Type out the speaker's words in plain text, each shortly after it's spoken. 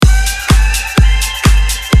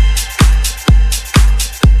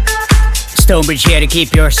StoneBridge here to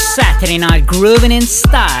keep your Saturday night grooving in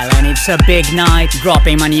style, and it's a big night.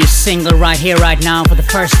 Dropping my new single right here, right now for the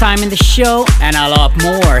first time in the show, and a lot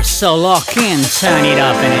more. So lock in, turn it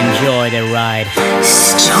up, and enjoy the ride.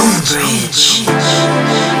 StoneBridge.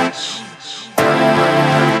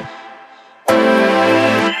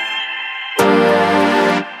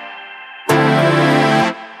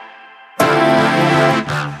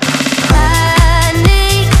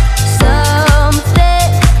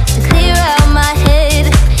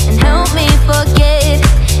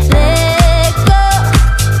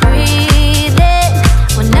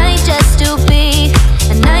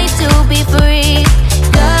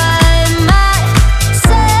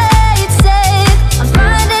 I'm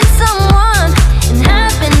finding some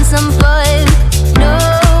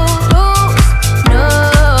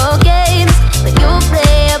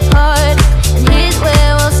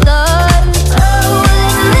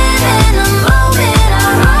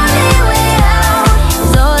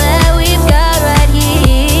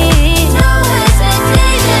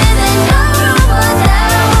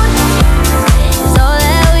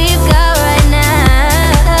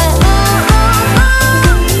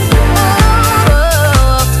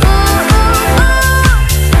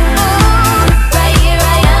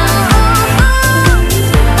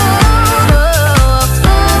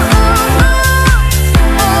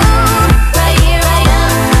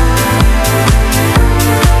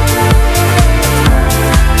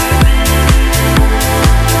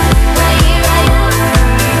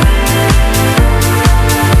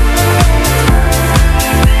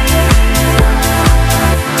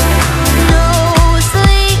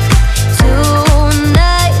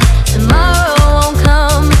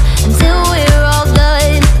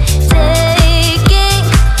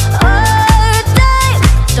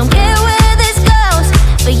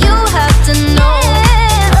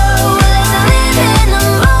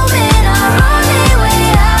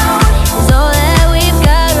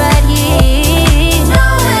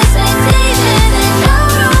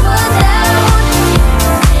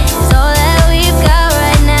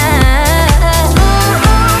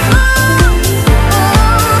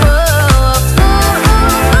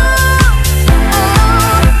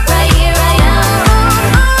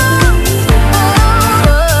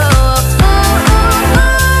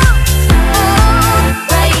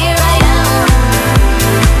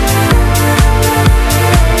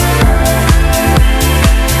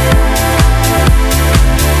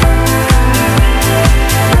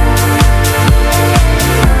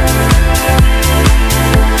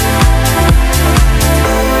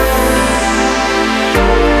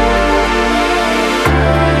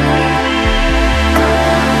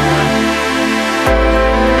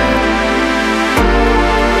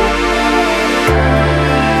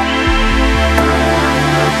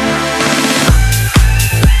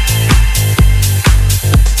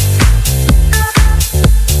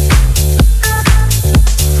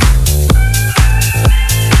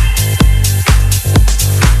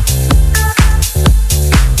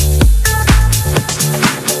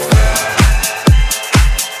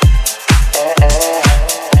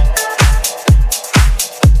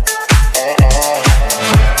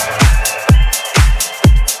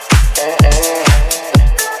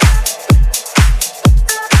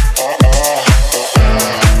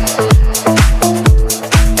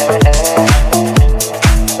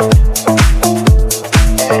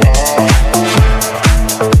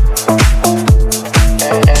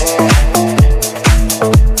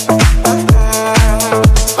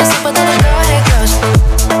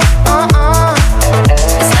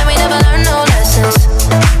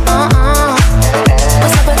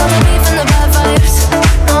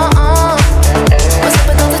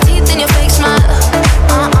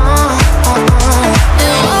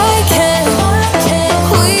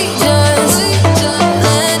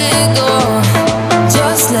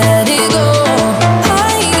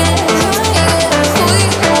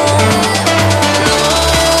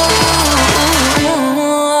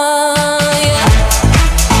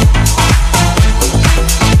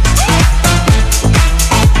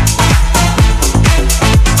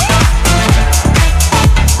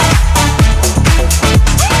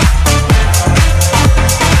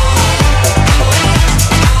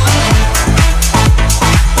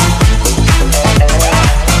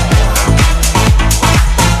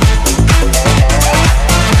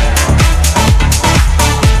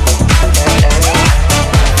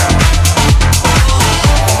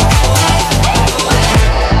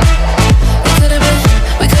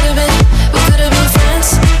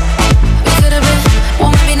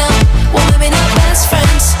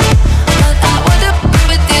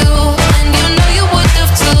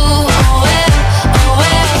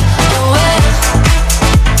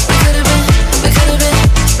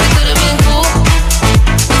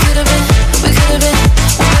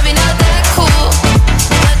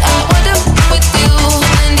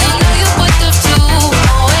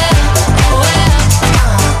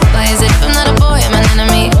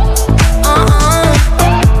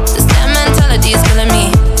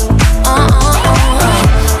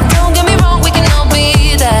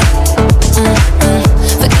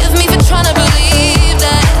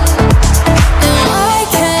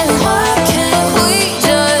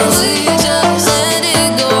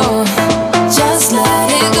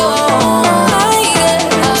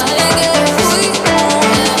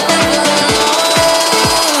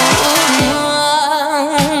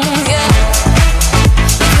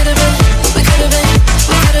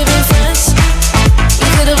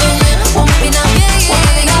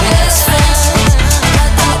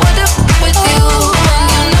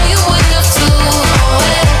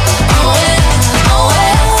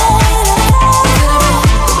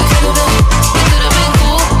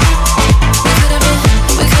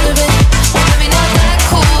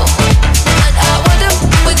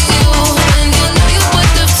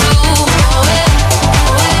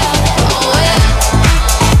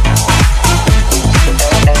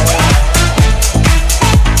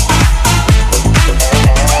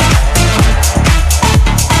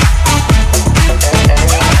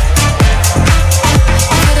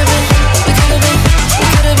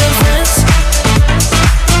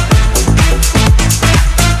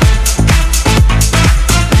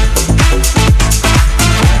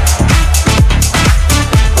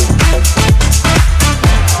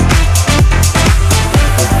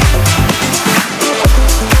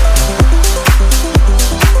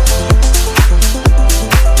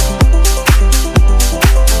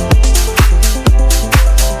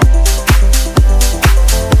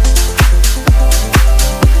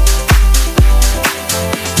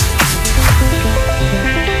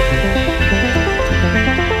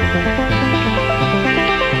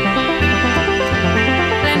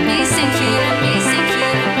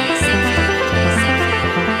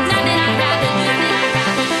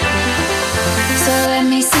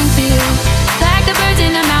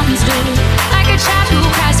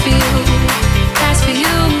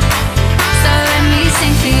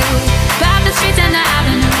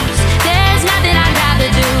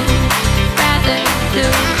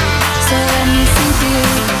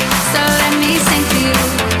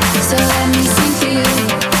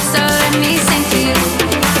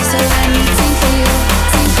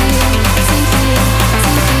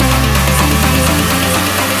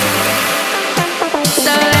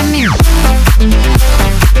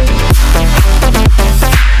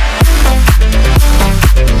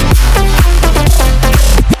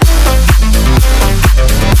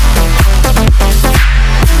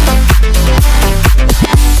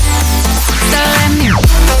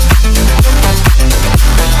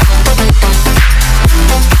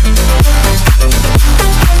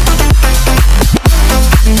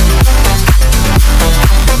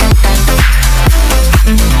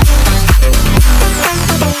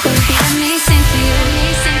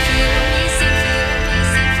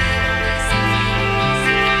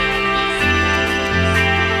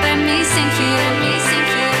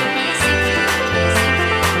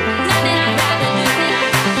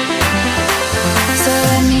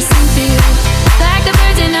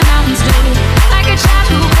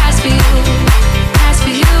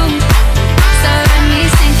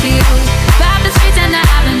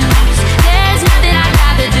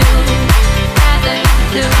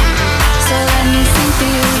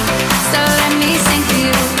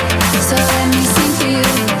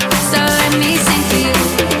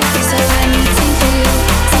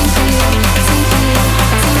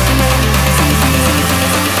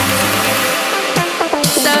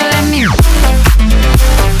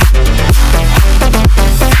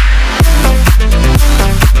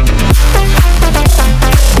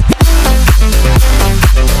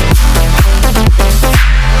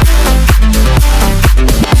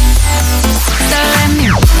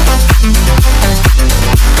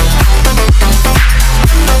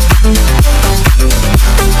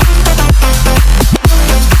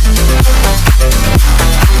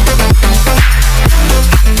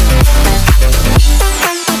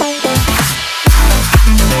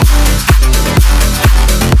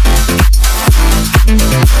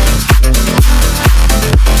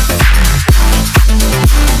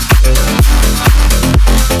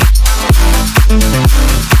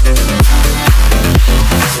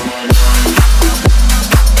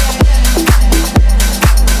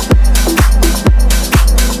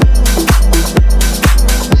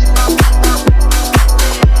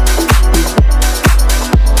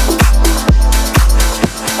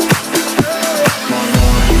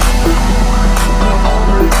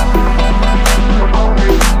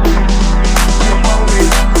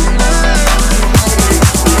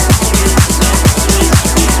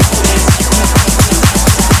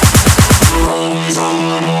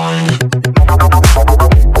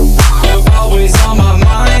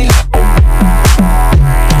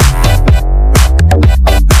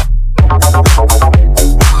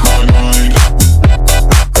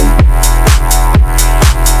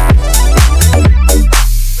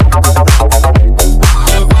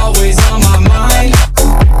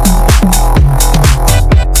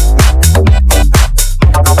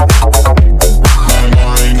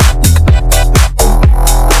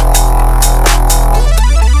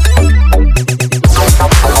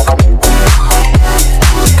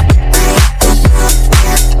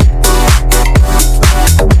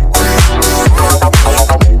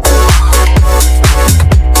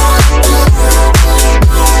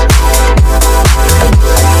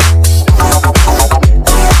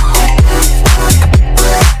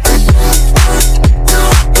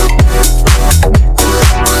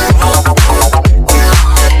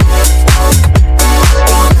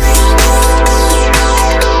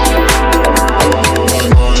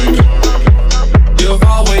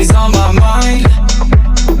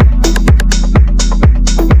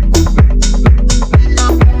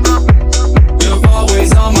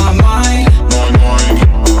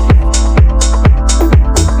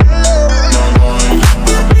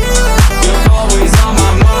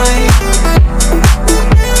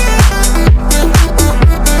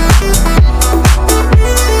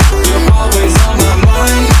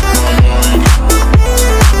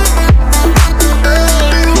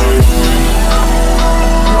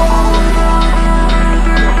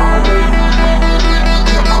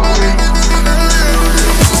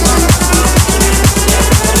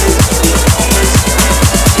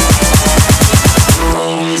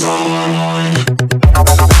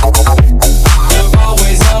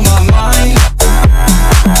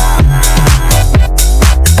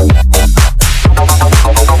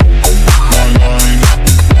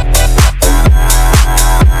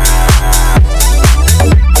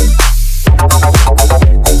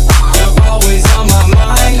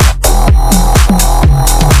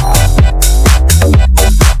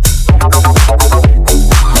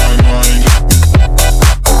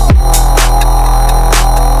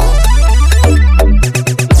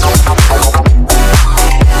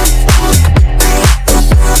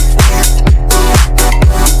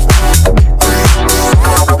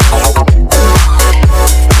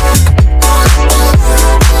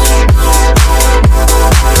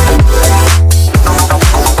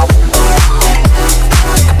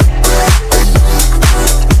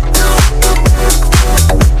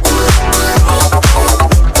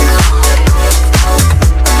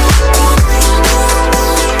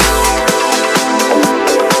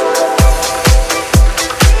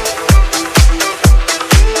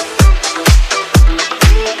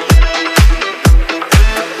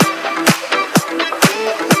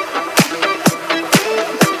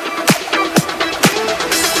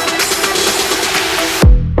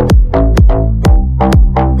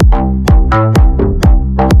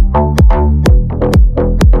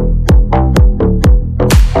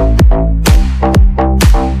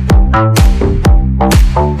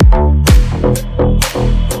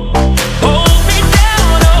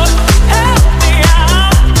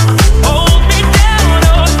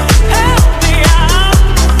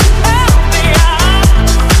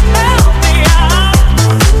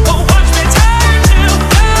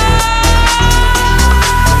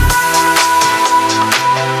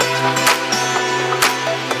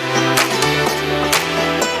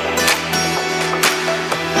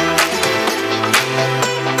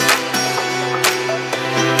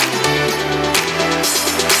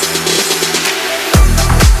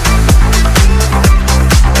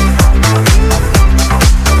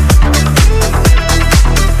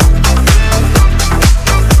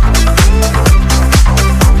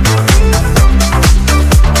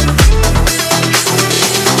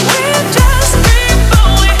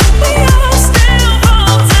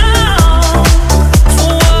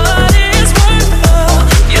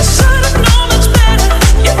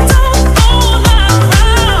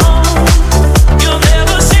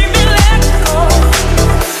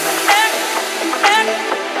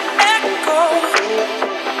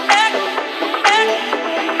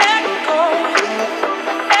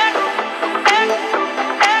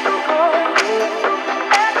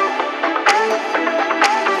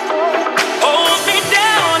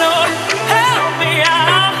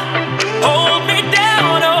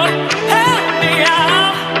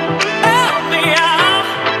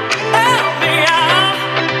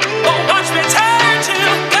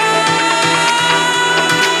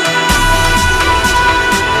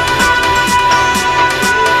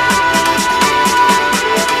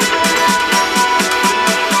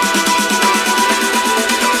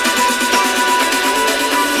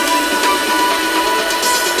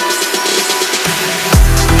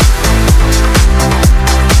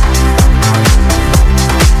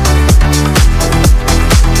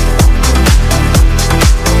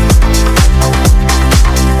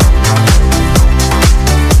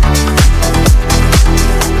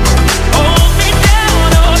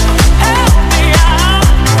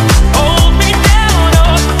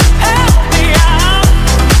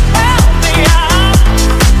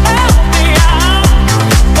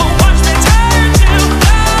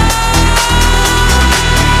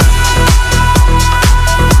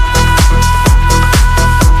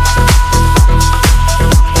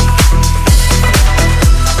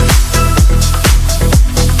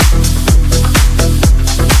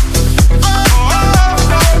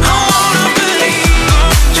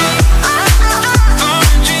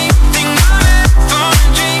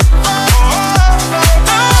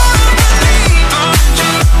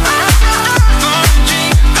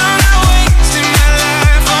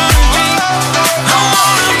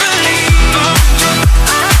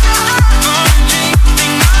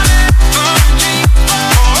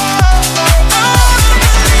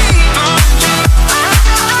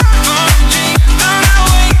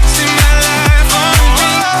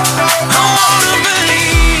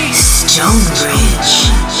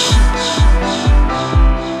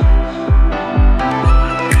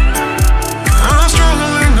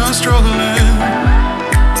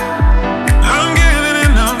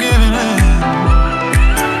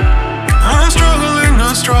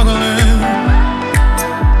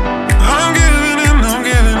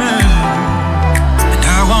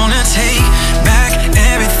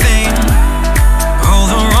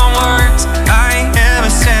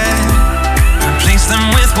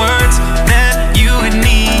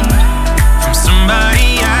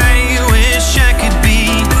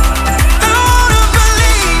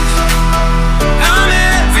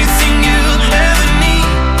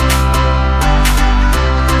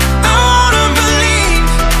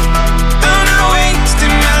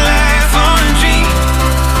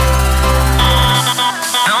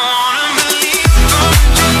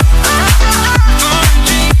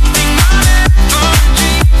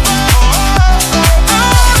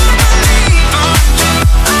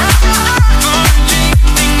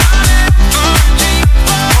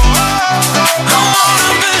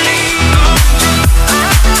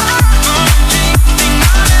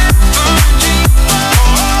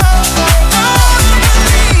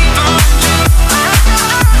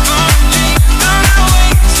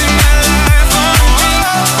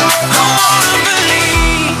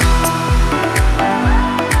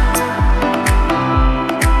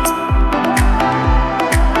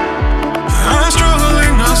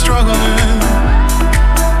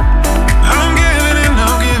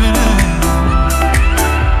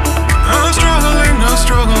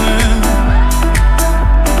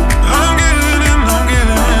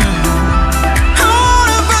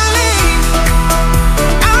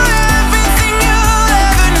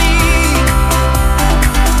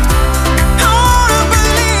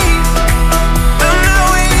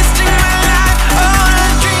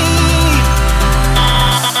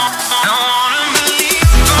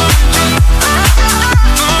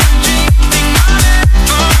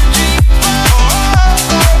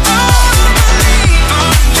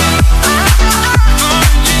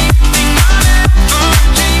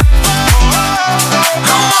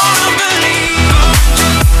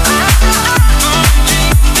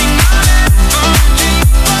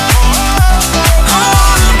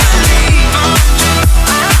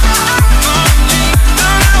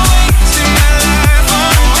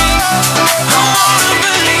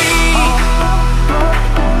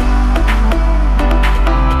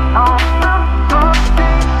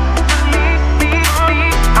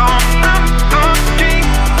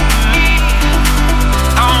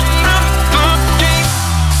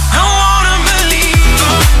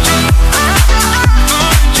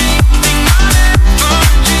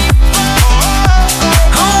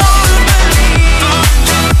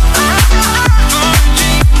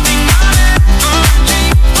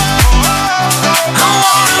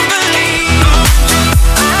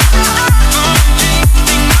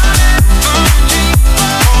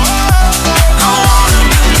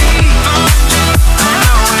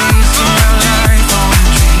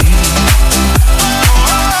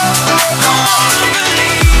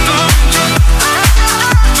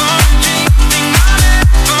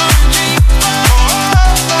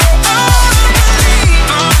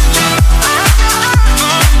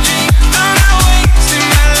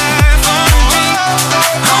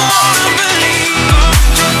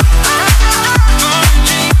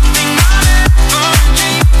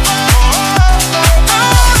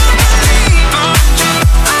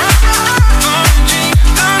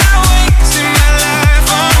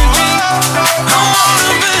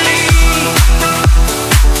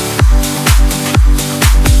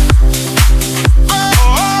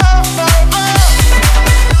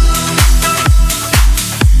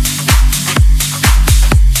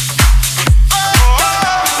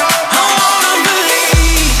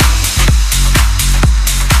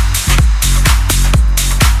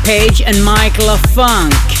Page and Michael of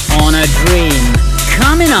Funk on a Dream.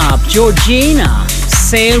 Coming up, Georgina,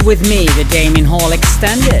 Sail With Me, the Damien Hall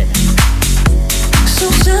Extended. So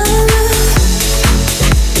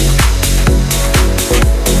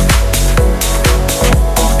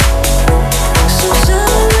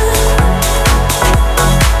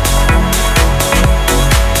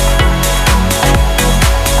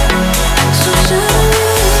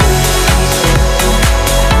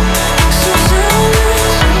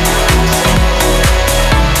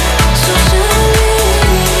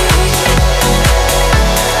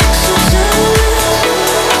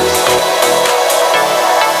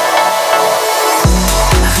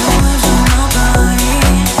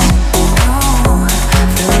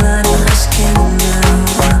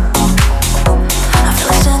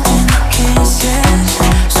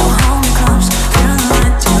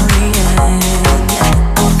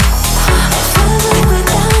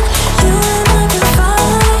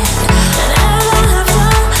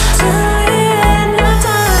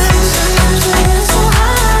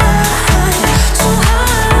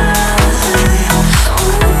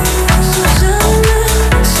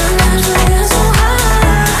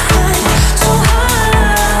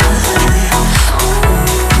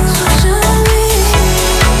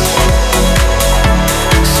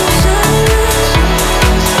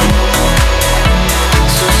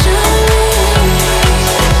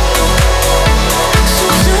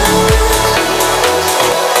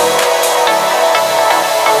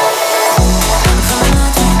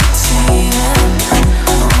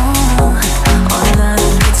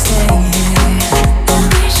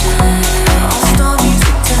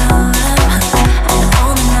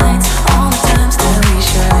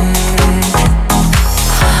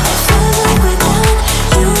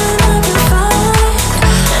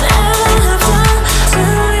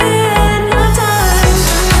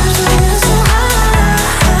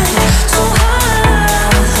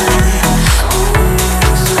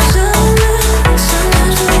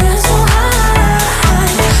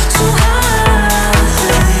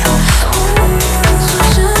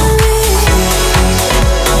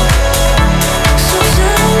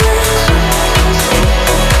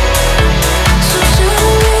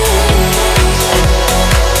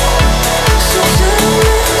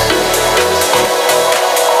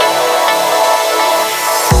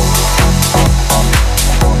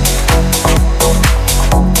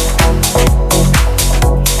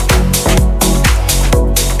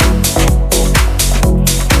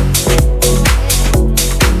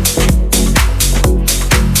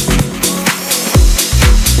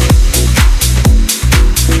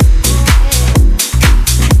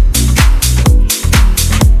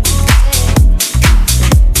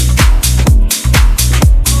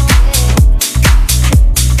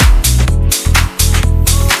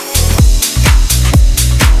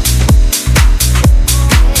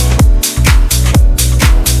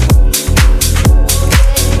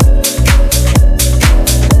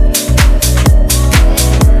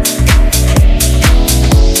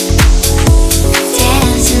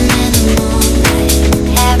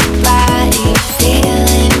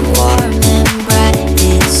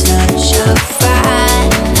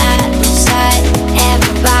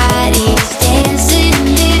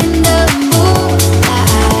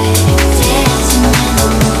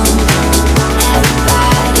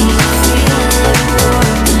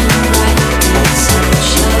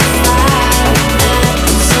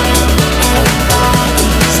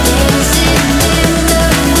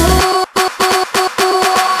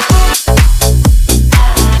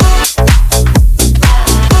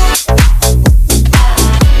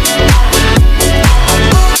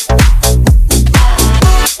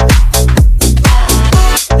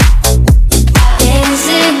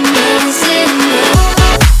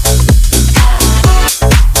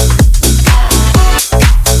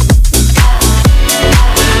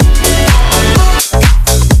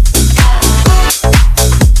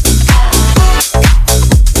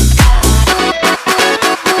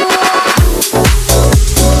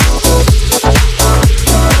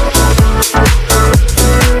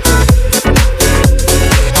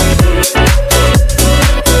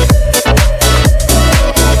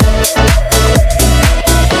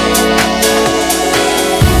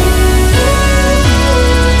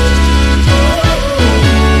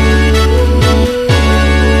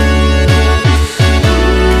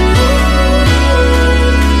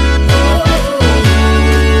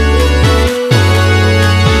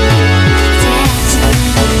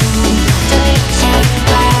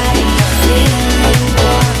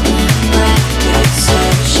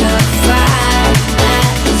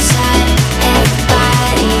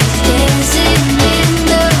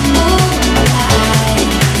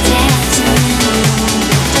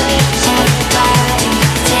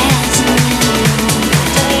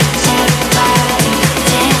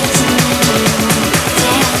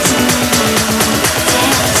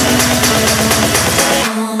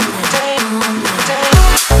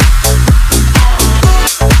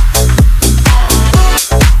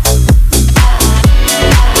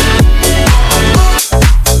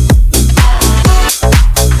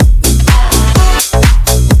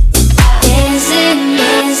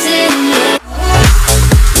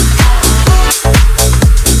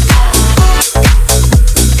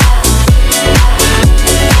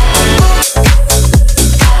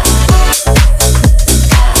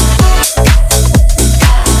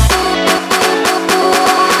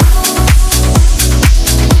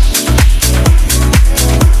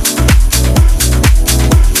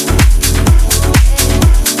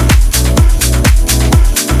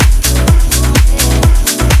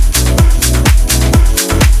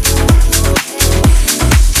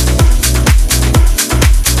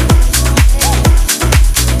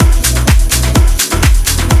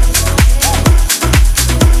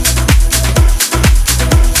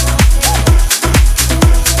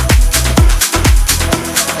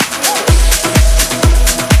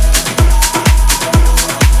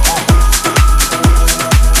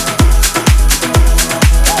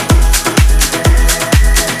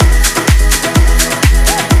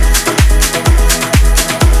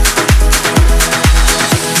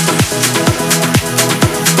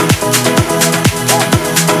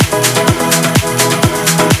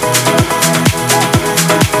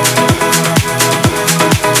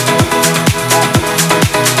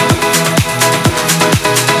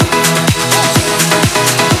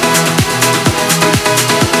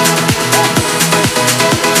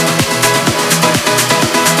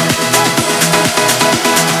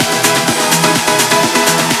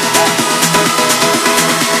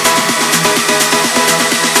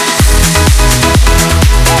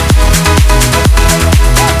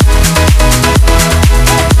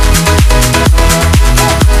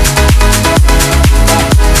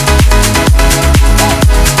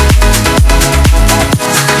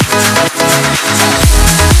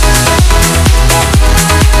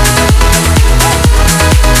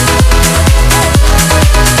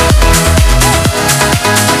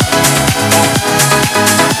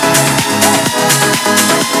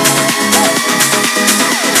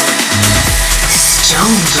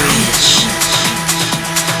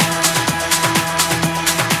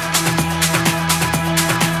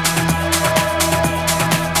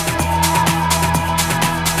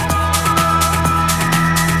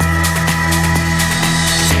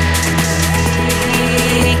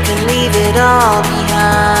all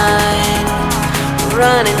behind,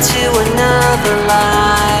 run into another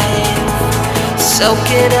life, soak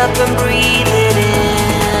it up and breathe it in.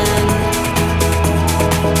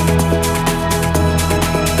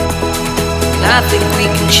 I think we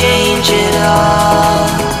can change it all,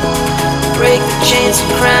 break the chains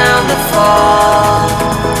and crown the fall.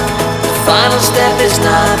 The final step is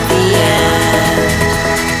not the end.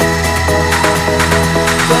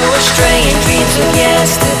 When we're straying dreams of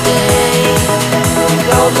yesterday, when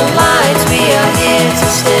golden lights, we are here to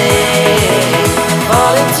stay.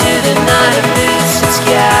 Fall into the night of lucid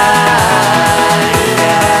skies.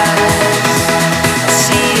 I'll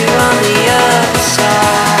see you on the other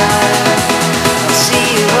side. I'll see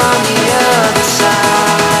you on the other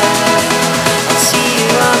side. I'll see you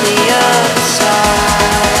on the other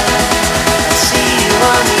side. I'll see you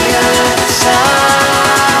on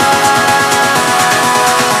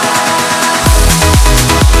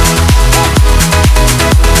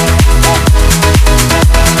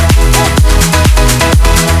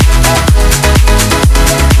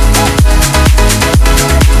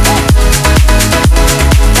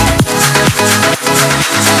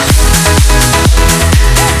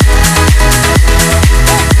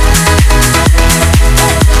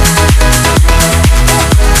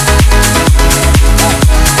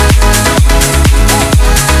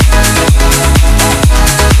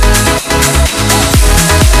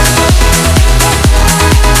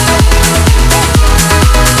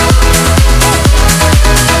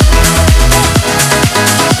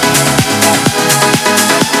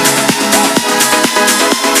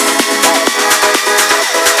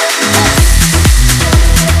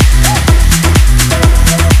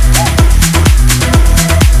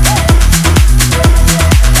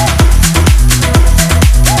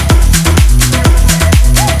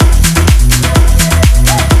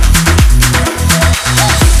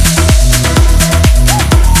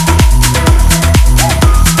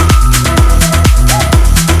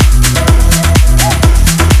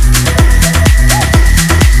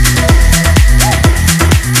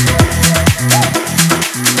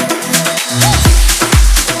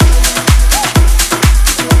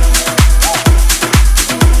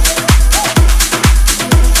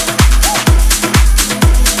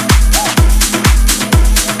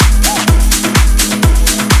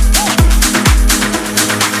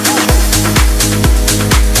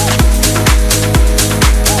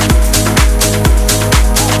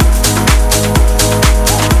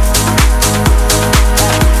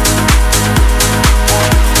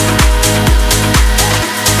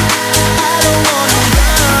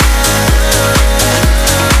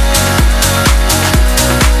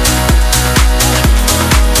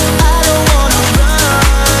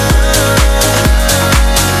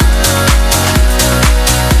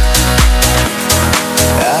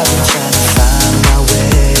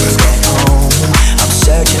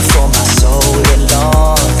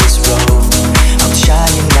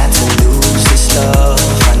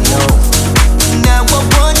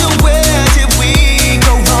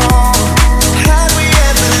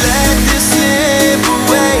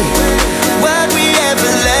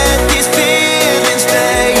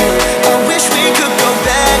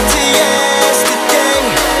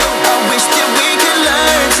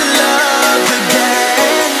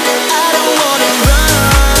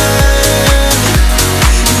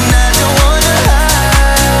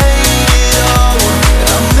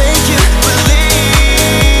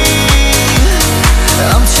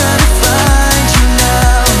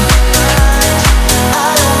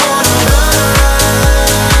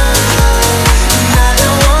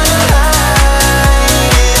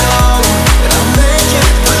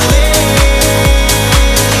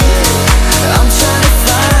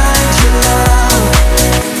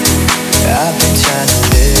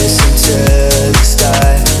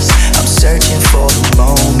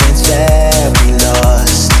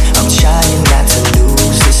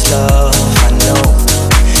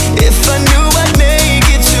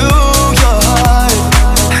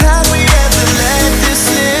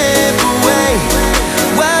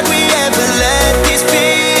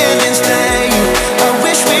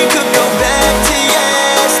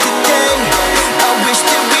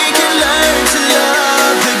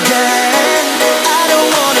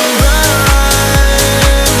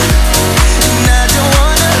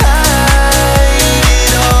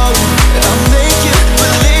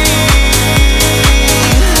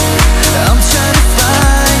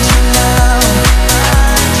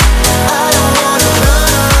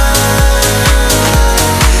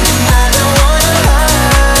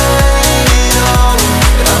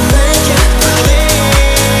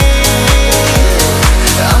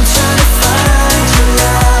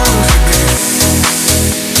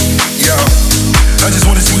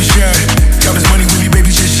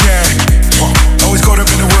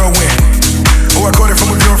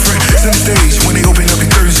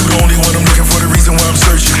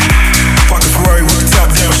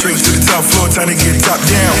time to get top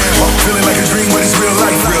down. Feeling like a dream, but it's real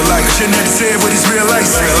life. Real life. Shouldn't have to say it, but it's real life.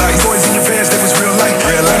 Real life. Boys in your pants, that was real life.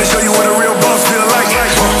 Real life. To show you what a real boss feel like.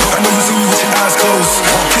 I know you see me with your eyes closed,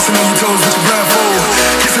 kissing on your toes with your blindfold,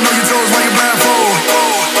 kissing on your toes while you're blindfold.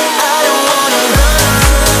 I don't wanna run.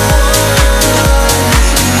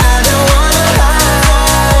 I don't wanna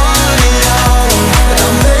hide it all.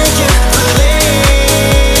 I'll make you believe.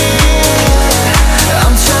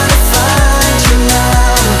 I'm trying to find you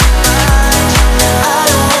now. I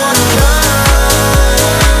don't wanna run.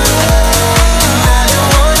 I don't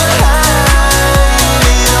wanna hide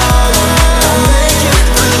it all. I'll make you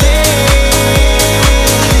believe.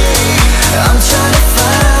 I'm trying to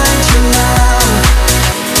find you now.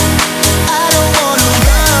 I don't wanna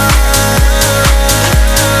run.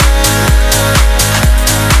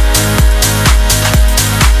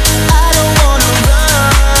 I don't wanna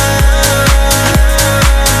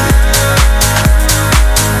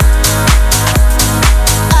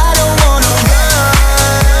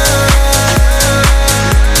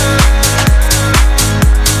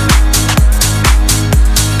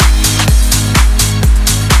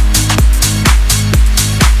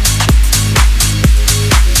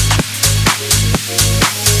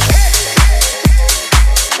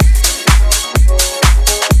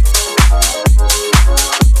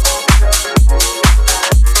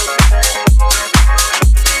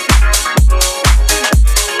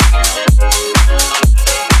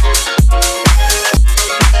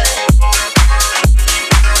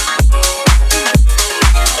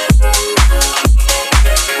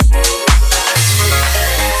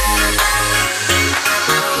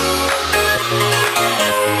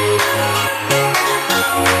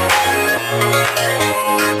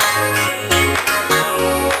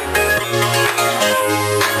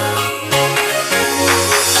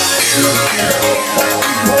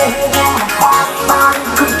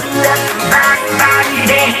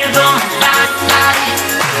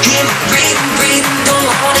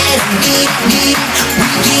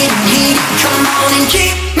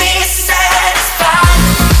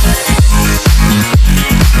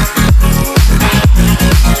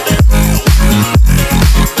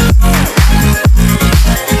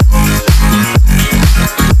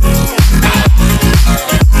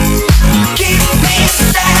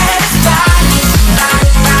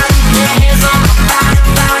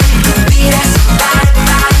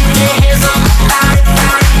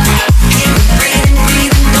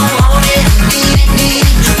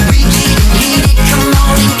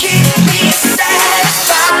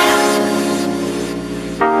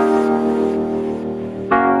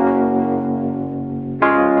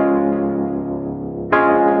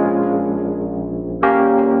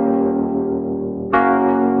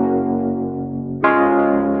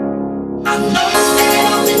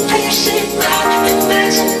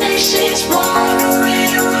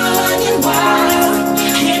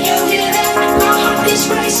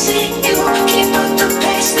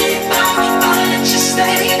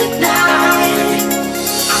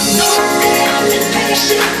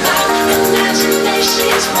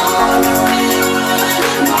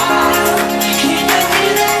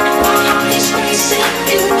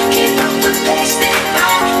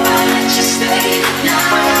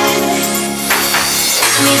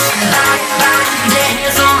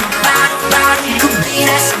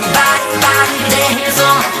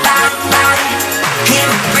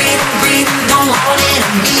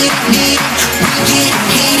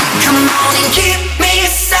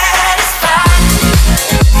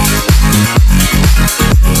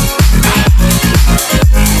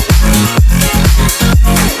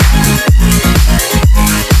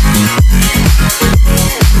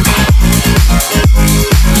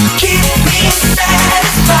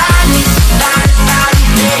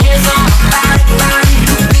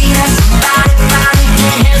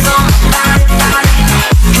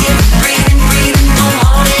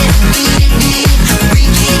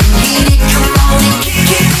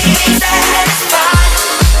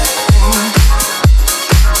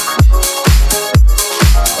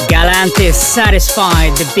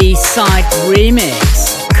Satisfied, the B-side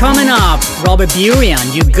remix. Coming up, Robert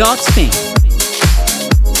Burian, You Got Me.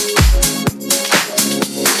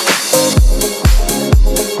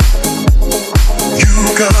 You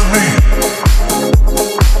got me.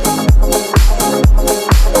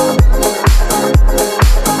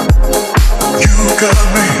 You got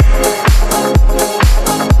me.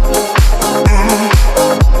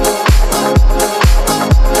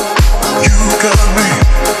 You got me.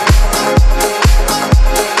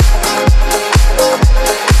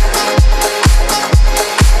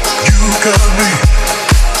 You got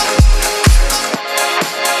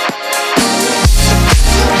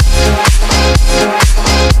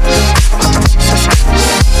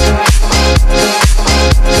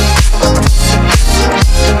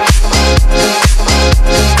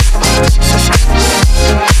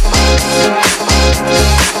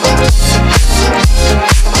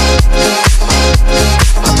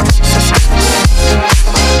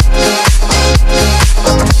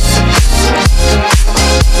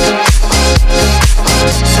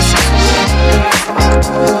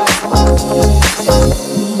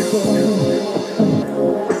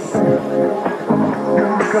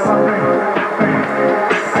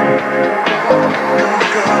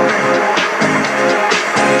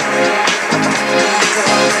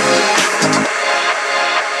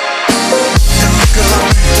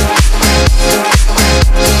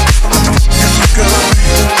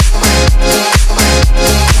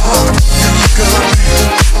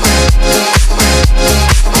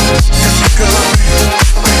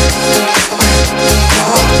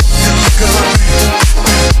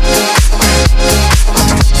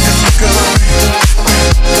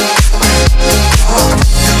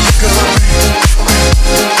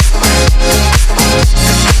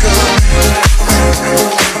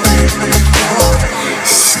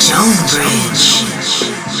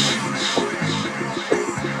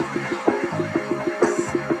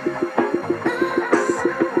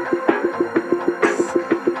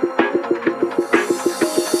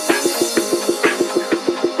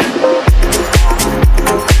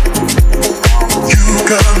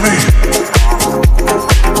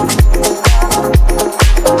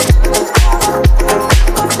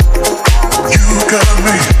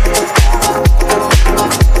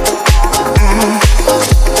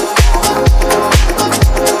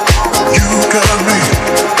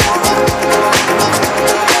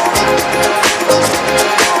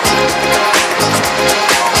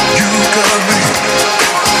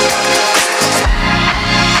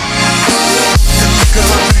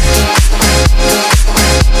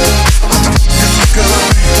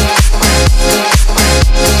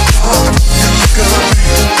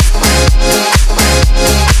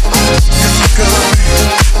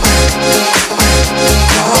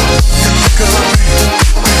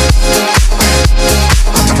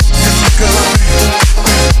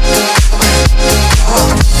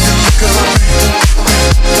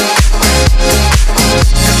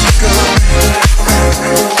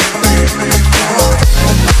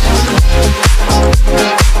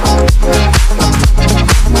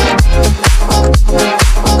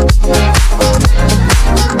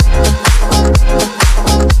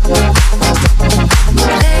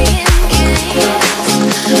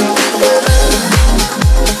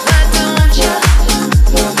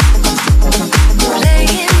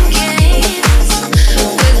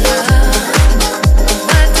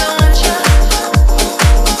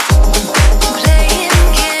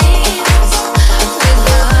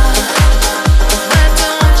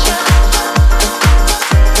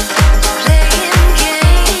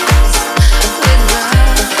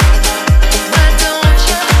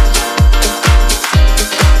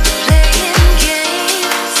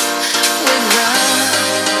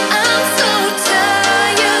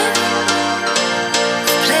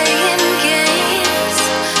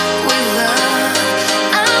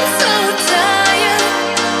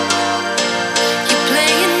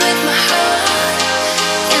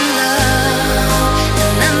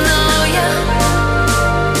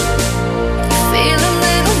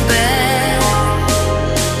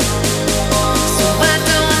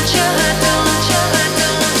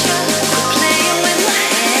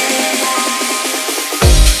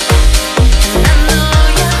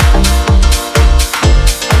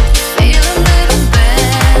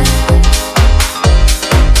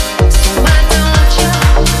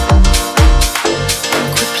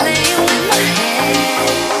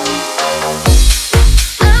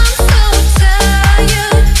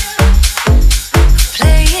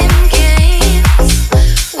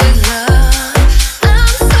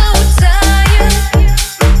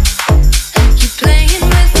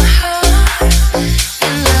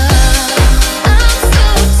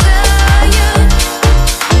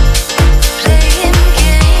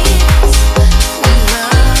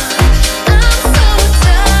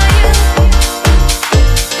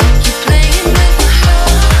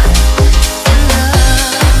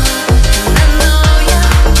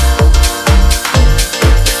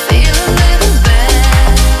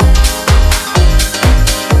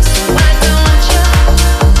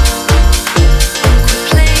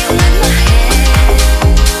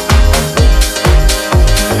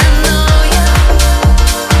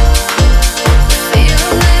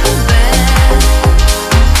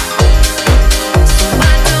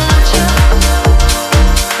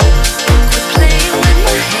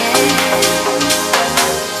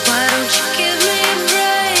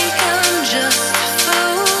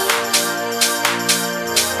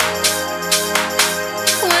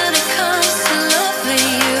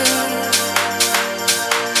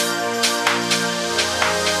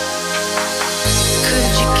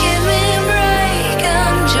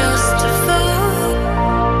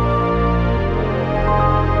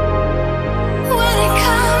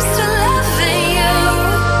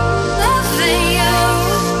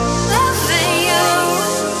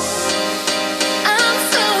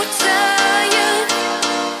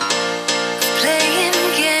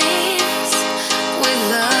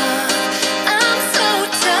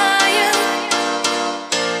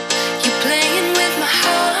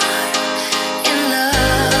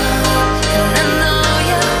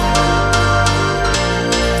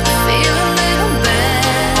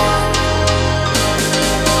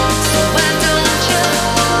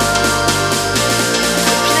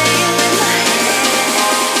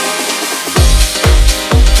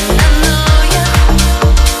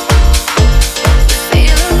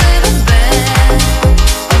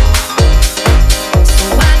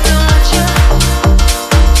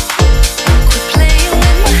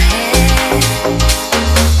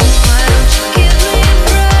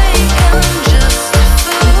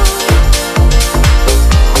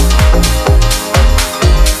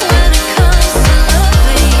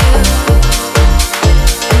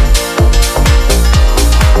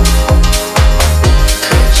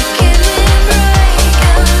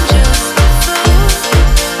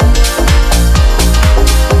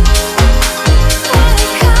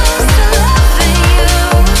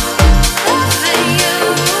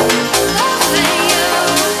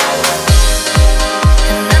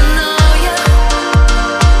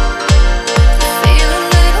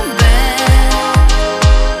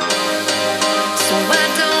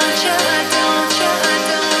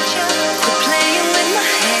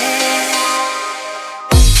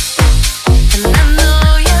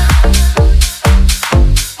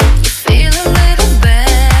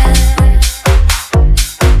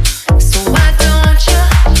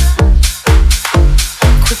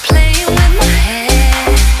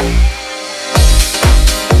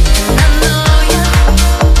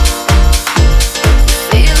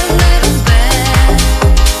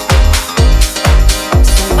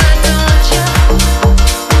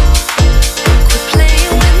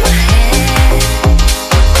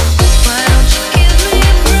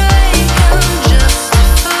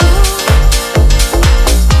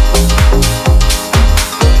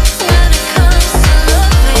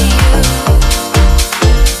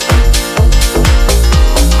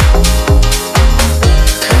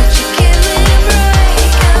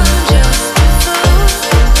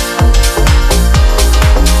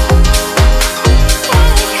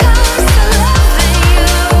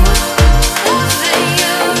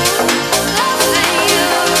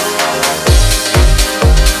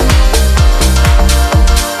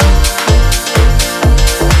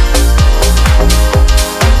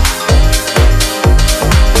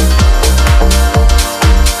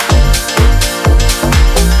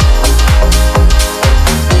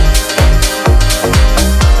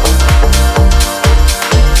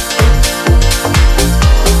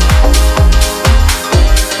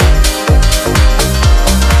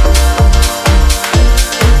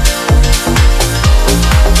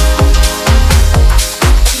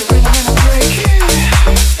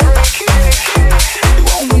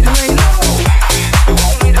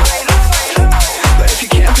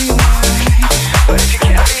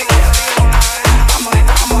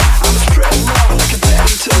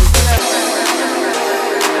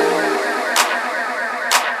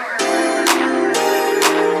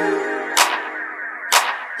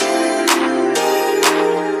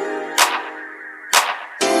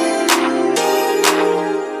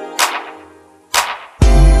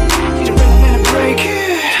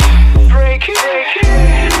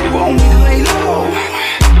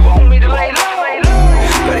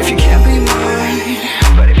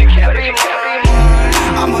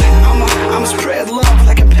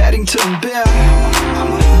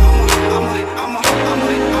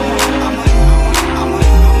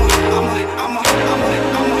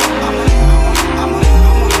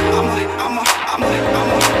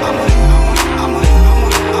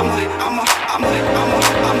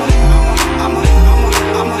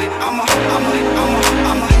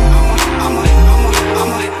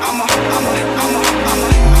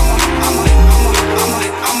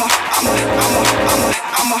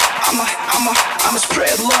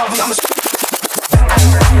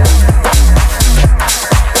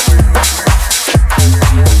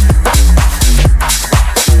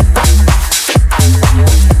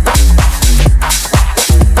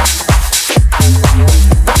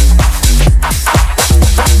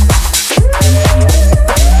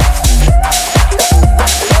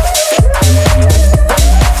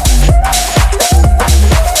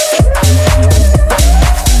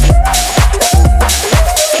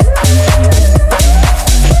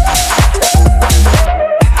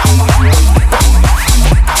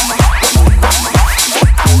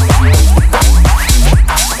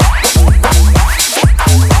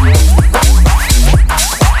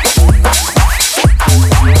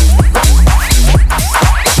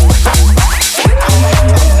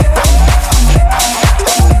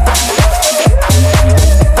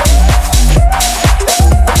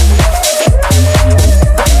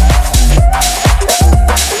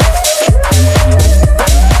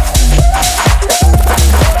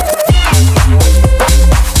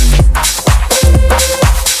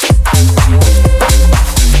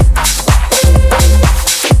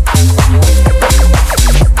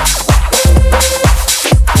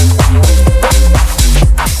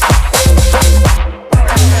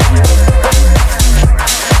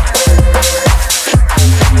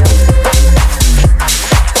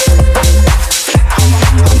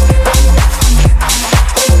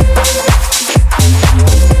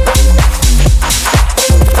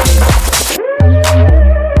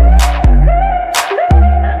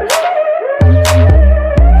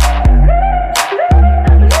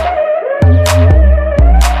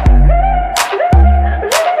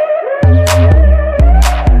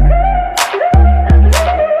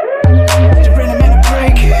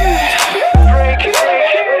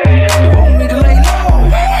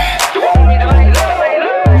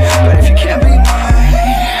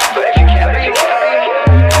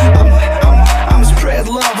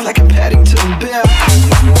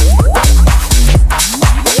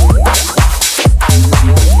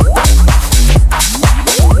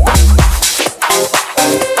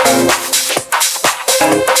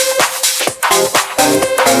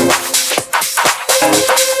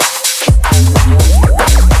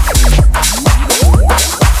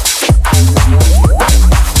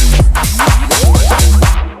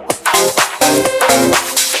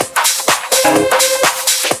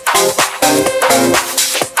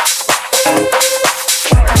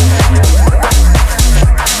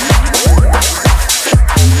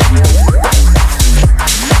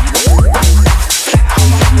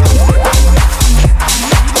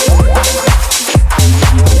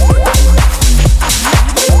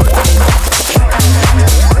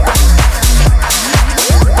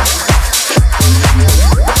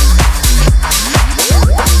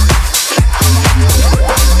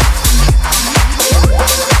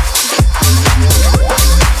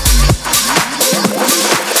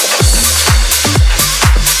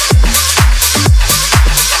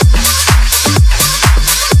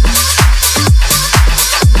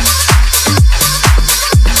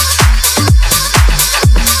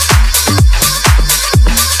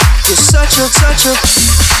such a,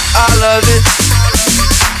 I love it.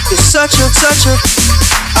 You're such a,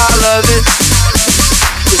 I love it.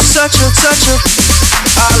 You're such a,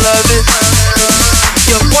 I love it.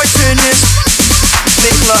 Your boyfriend is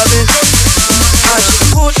make loving. I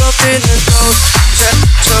just pulled up in the door, set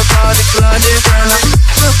your body flooded. And I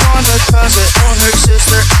took on her cousin, on her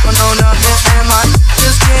sister. I know nothing, am I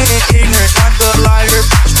just getting ignorant? Like a lighter,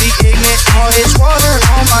 be ignorant. All his water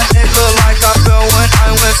on my neck, look like I fell when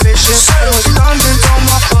I went fishing. It was diamonds on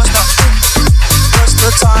my bust, now what's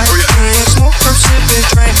the time? And smoke from sipping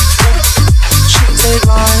drink. She take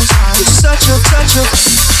lines, you're such a.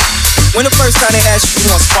 When the first time they asked you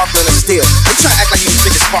want sparkling or still, they try to act like you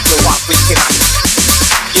think it's sparkling rock when you came out here.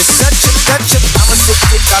 You're such a, I'm a sick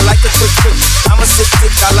dick, I like a quick. I'm a sick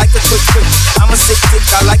dick, I like a quick. I'm a sick dick,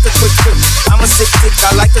 I like a quick. I'm a sick dick,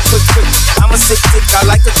 I like a quick. I'm a sick dick, I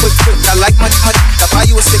like a quick. I like my, I buy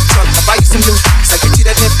you a sick truck, I buy you some new, so I get you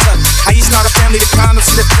that nip tuck. How you start a family, the condom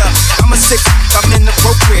slipped up. I'm a sick, I'm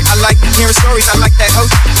inappropriate. I like hearing stories, I like that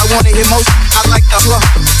host. I wanna hear most, I like the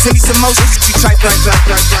send me some motion, you try to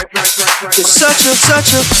You're such a,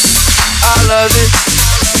 I love it.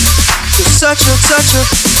 You're such a,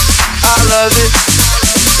 I love it.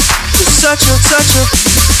 You're such a,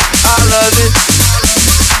 I love it.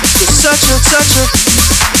 You're such a,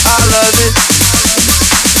 I love it.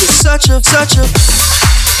 You're such a.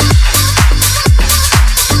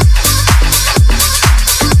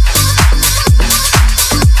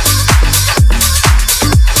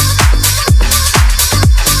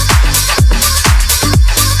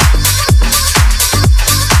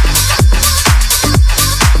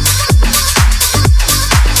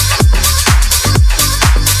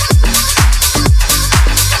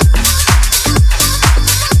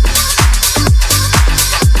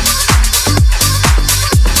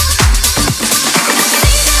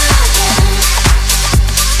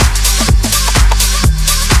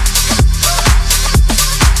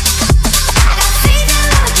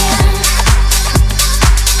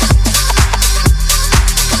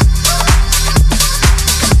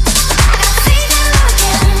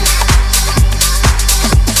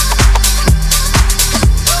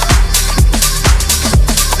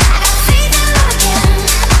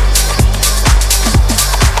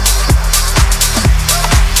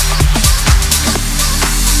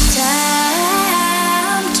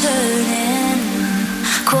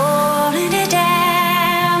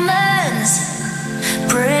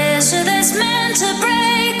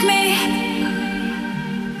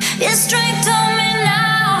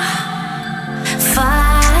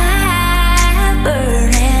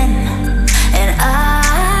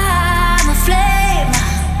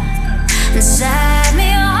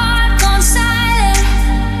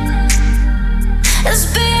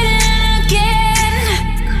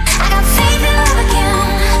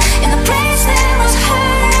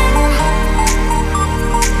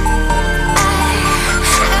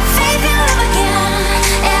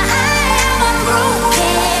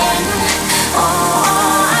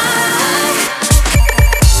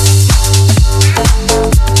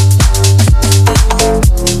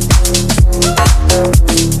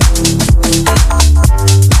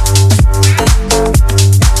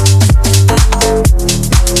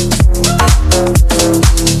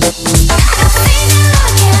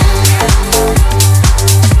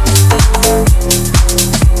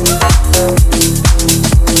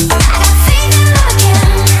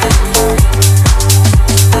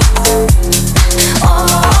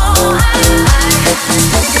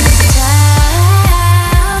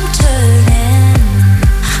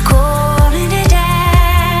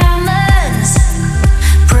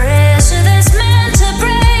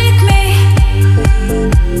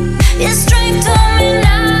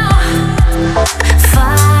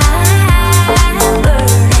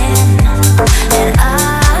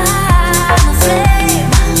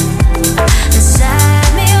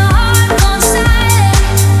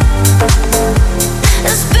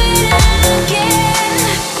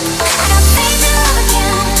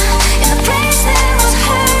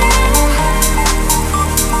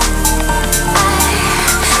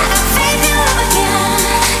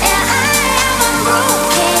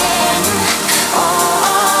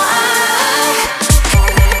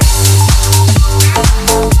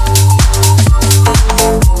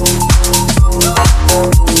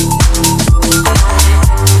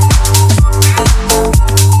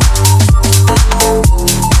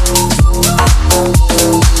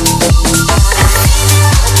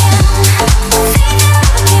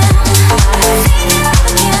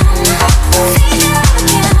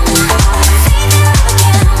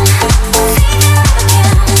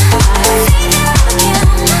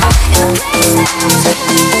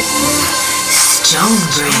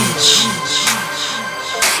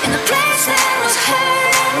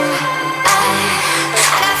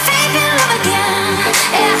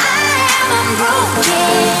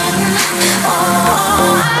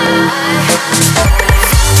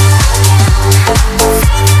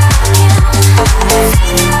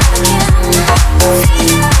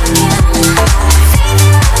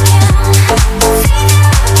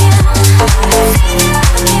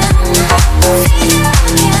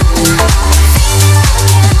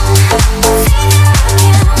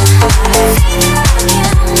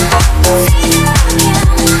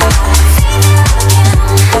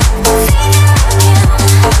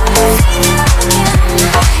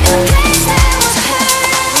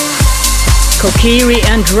 Kokiri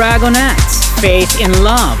and Dragonettes, Faith in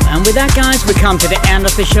Love. And with that, guys, we come to the end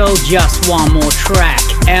of the show. Just one more track.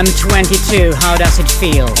 M22, How Does It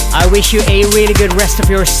Feel? I wish you a really good rest of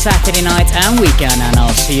your Saturday night and weekend, and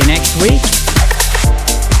I'll see you next week.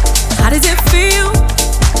 How does it feel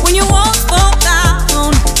when your walls fall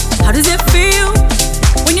down? How does it feel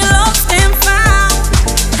when you're lost and found?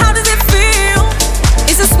 How does it feel?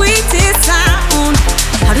 It's the sweetest sound.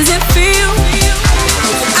 How does it feel?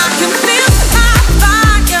 I can feel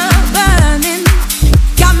fire burning.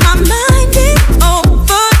 Got my mind in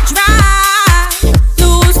overdrive.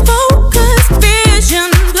 Lose focus, vision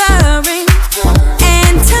blurring,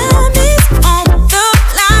 and time is on the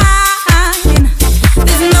line.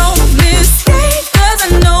 There's no mistake, 'cause I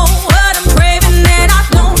know what I'm craving, and I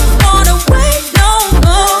don't wanna wait no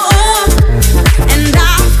more. And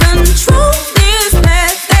I control this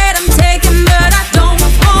path that I'm taking, but I don't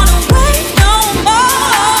wanna wait no more.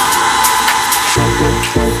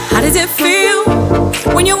 How does it feel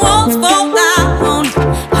when your walls fall down?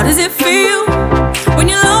 How does it feel